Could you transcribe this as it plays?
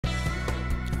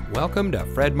Welcome to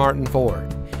Fred Martin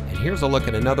Ford, and here's a look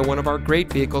at another one of our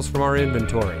great vehicles from our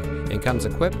inventory, and comes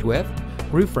equipped with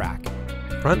roof rack,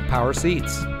 front power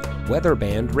seats, weather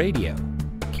band radio,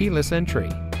 keyless entry,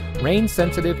 rain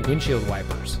sensitive windshield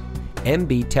wipers,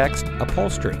 MB text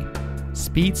upholstery,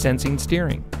 speed sensing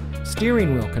steering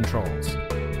wheel controls,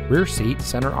 rear seat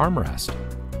center armrest,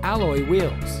 alloy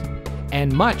wheels,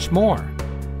 and much more.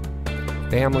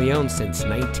 Family owned since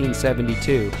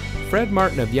 1972, Fred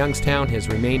Martin of Youngstown has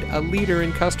remained a leader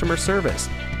in customer service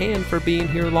and for being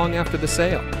here long after the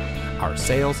sale. Our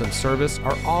sales and service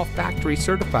are all factory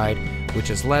certified, which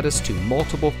has led us to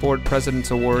multiple Ford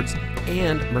President's Awards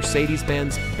and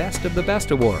Mercedes-Benz Best of the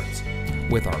Best Awards.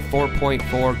 With our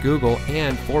 4.4 Google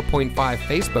and 4.5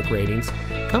 Facebook ratings,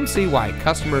 come see why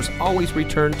customers always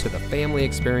return to the family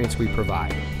experience we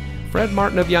provide. Fred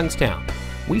Martin of Youngstown.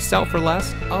 We sell for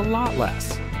less, a lot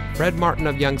less. Fred Martin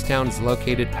of Youngstown is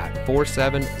located at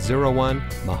 4701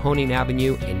 Mahoning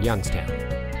Avenue in Youngstown.